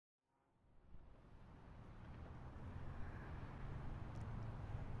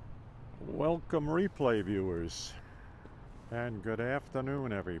Welcome replay viewers, and good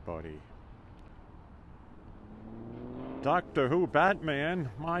afternoon everybody. Doctor Who Batman,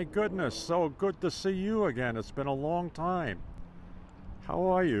 my goodness, so good to see you again. It's been a long time. How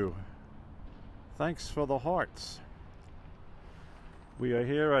are you? Thanks for the hearts. We are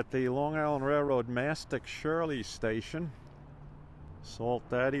here at the Long Island Railroad Mastic-Shirley station. Salt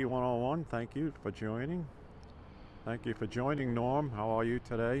Daddy 101, thank you for joining. Thank you for joining, Norm. How are you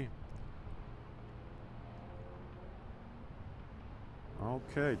today?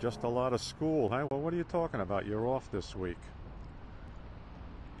 Okay, just a lot of school. Hey, well, what are you talking about? You're off this week.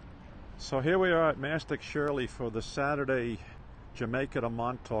 So here we are at Mastic-Shirley for the Saturday Jamaica to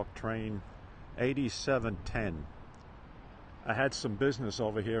Montauk Train 8710. I had some business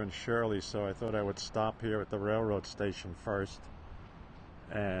over here in Shirley, so I thought I would stop here at the railroad station first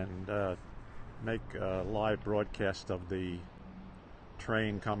and make a live broadcast of the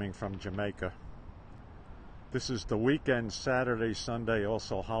train coming from Jamaica. This is the weekend, Saturday, Sunday,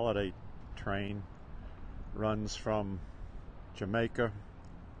 also holiday train. Runs from Jamaica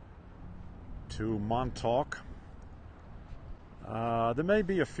to Montauk. There may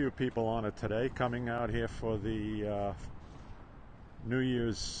be a few people on it today coming out here for the New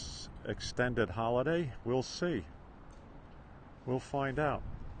Year's extended holiday. We'll see. We'll find out.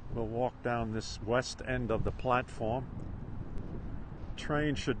 We'll walk down this west end of the platform.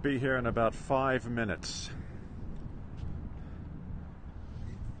 Train should be here in about 5 minutes.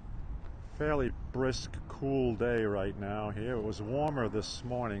 Fairly brisk, cool day right now here. It was warmer this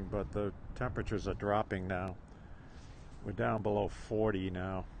morning, but the temperatures are dropping now. We're down below 40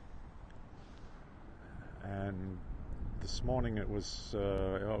 now. And this morning it was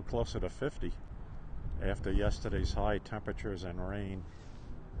closer to 50 after yesterday's high temperatures and rain.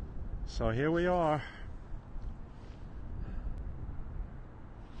 So here we are.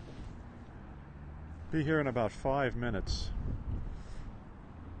 Be here in about 5 minutes.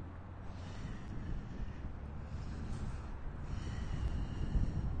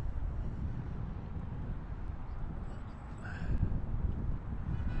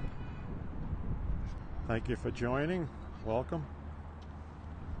 Thank you for joining. Welcome.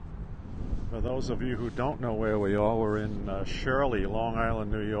 For those of you who don't know where we are, we're in Shirley, Long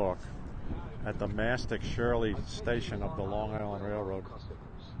Island, New York, at the Mastic-Shirley station of the Long Island Railroad.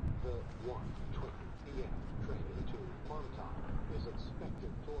 The 1:20 PM train to Montauk is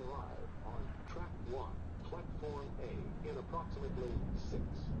expected to arrive on track 1, platform A, in approximately 6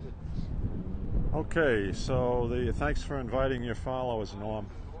 minutes. Okay, so thanks for inviting your followers, Norm.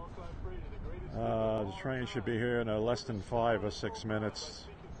 The train should be here in less than 5 or 6 minutes.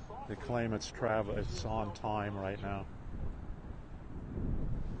 They claim it's on time right now.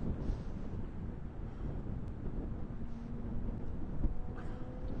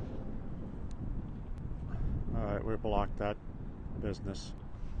 All right, we blocked that business.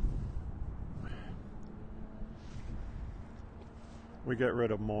 We get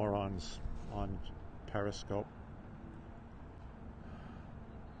rid of morons on Periscope.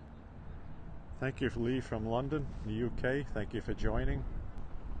 Thank you, Lee from London, the UK. Thank you for joining.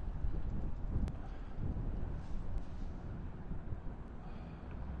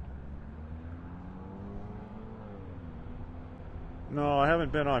 No, I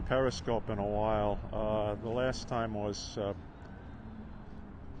haven't been on Periscope in a while. The last time was a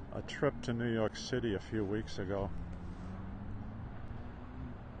trip to New York City a few weeks ago.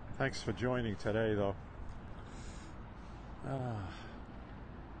 Thanks for joining today, though.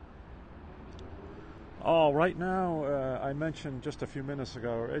 Oh, right now, I mentioned just a few minutes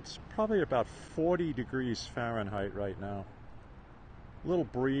ago, it's probably about 40 degrees Fahrenheit right now. A little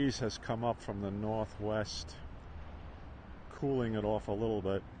breeze has come up from the northwest, cooling it off a little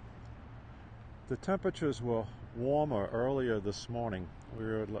bit. The temperatures were warmer earlier this morning. We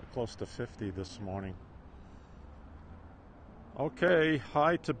were close to 50 this morning. Okay,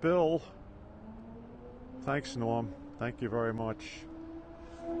 hi to Bill. Thanks, Norm. Thank you very much.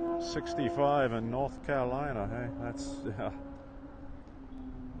 65 in North Carolina, hey?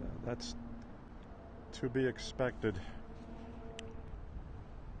 That's to be expected.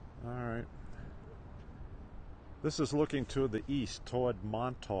 All right. This is looking to the east toward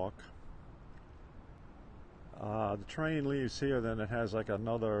Montauk. The train leaves here, then it has like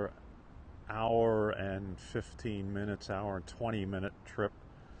another hour and 15 minutes, hour and 20-minute trip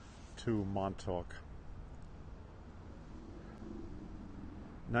to Montauk.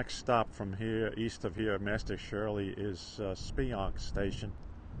 Next stop from here, east of here, Mastic-Shirley, is Spionk Station.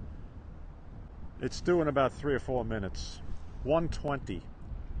 It's due in about 3 or 4 minutes. 1:20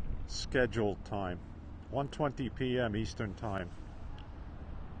 scheduled time. 1:20 p.m. Eastern Time.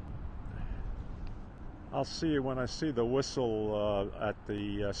 I'll see you when I see the whistle at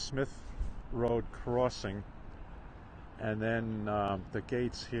the Smith Road crossing, and then the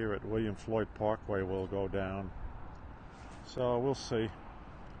gates here at William Floyd Parkway will go down. So we'll see.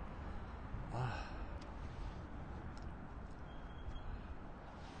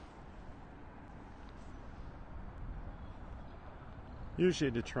 Usually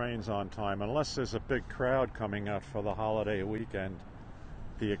the train's on time, unless there's a big crowd coming out for the holiday weekend.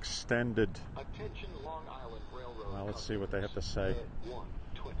 The extended... Attention Long Island Railroad. Well, let's see what they have to say. The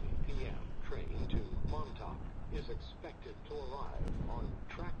 1:20 p.m. train to Montauk is expected to arrive on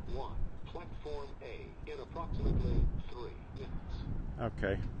track 1, platform A, in approximately 3 minutes.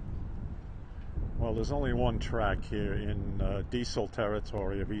 Okay. Well, there's only one track here in diesel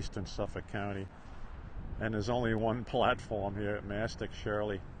territory of eastern Suffolk County. And there's only one platform here at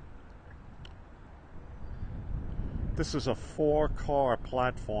Mastic-Shirley. This is a 4-car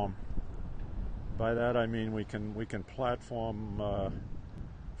platform. By that I mean we can platform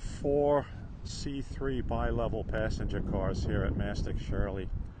 4 C3 bi-level passenger cars here at Mastic-Shirley.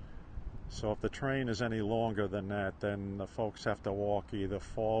 So if the train is any longer than that, then the folks have to walk either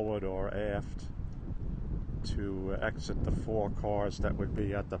forward or aft to exit the 4 cars that would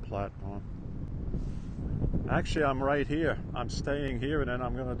be at the platform. Actually, I'm right here. I'm staying here, and then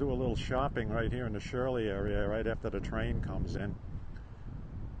I'm going to do a little shopping right here in the Shirley area right after the train comes in.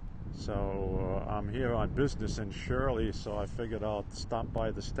 So I'm here on business in Shirley, so I figured I'll stop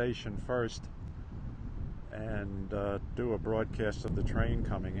by the station first and do a broadcast of the train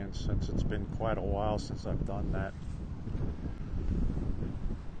coming in, since it's been quite a while since I've done that.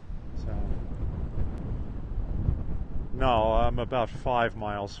 So, no, I'm about 5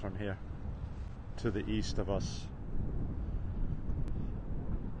 miles from here, to the east of us.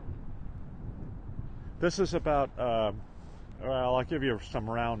 This is about, well, I'll give you some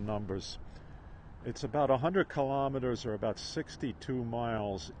round numbers. It's about 100 kilometers, or about 62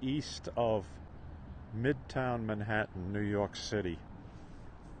 miles east of Midtown Manhattan, New York City.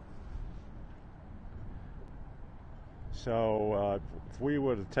 So if we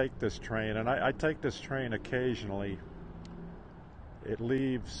were to take this train, and I take this train occasionally, it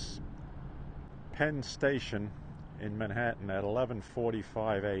leaves Penn Station in Manhattan at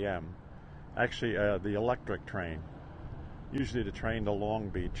 11:45 a.m. Actually, the electric train. Usually the train to Long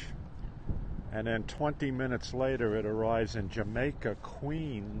Beach. And then 20 minutes later it arrives in Jamaica,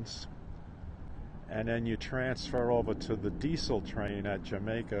 Queens. And then you transfer over to the diesel train at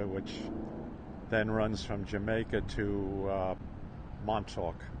Jamaica, which then runs from Jamaica to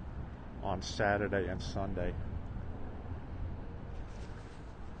Montauk on Saturday and Sunday.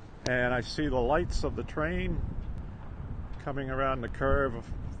 And I see the lights of the train coming around the curve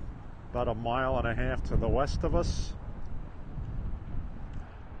about 1.5 miles to the west of us.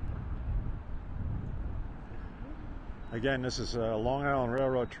 Again, this is a Long Island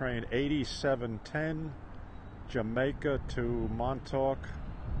Railroad train 8710, Jamaica to Montauk,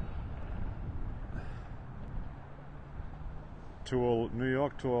 to New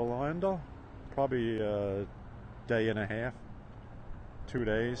York to Orlando, probably a day and a half. 2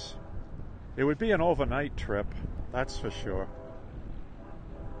 days. It would be an overnight trip, that's for sure.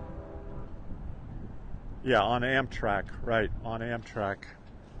 Yeah, on Amtrak, right, on Amtrak.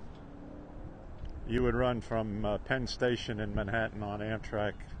 You would run from Penn Station in Manhattan on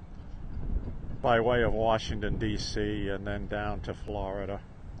Amtrak by way of Washington, D.C., and then down to Florida.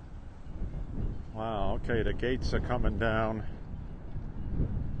 Wow, okay, the gates are coming down.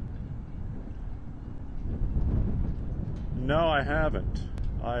 No, I haven't.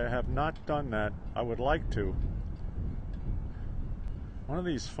 I have not done that. I would like to. One of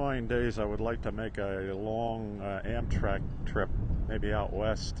these fine days I would like to make a long Amtrak trip, maybe out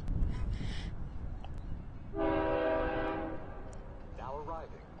west. Now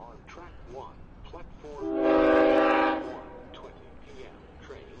arriving on track 1, platform 1:20 p.m.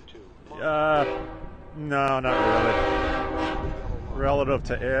 train to No, not really. Relative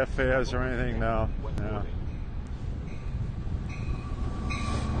to airfares or anything, no. No.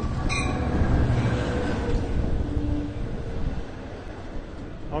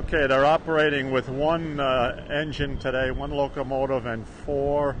 Okay, they're operating with one engine today, one locomotive, and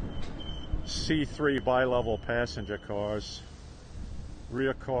 4 C3 bi-level passenger cars.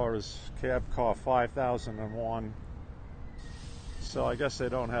 Rear car is cab car 5001. So I guess they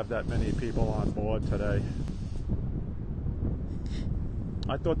don't have that many people on board today.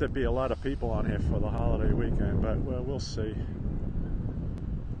 I thought there'd be a lot of people on here for the holiday weekend, but well, we'll see.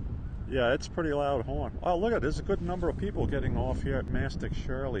 Yeah, it's pretty loud horn. Oh, look at, there's a good number of people getting off here at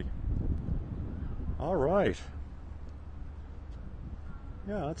Mastic-Shirley. All right.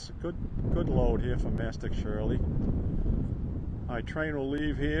 Yeah, that's a good load here from Mastic-Shirley. My train will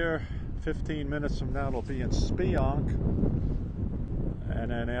leave here 15 minutes from now. It'll be in Spionk, and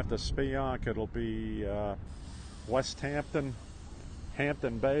then after Spionk it'll be West Hampton,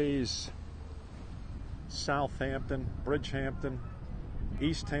 Hampton Bays, Southampton, Bridgehampton,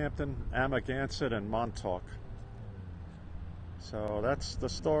 East Hampton, Amagansett, and Montauk. So that's the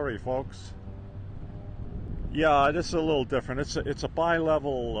story, folks. Yeah, this is a little different. It's a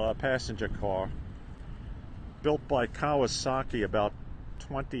bilevel passenger car built by Kawasaki about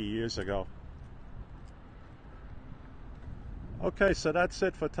 20 years ago. Okay, so that's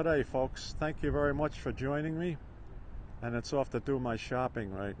it for today, folks. Thank you very much for joining me. And it's off to do my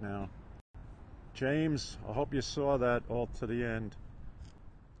shopping right now. James, I hope you saw that all to the end.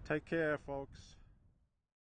 Take care, folks.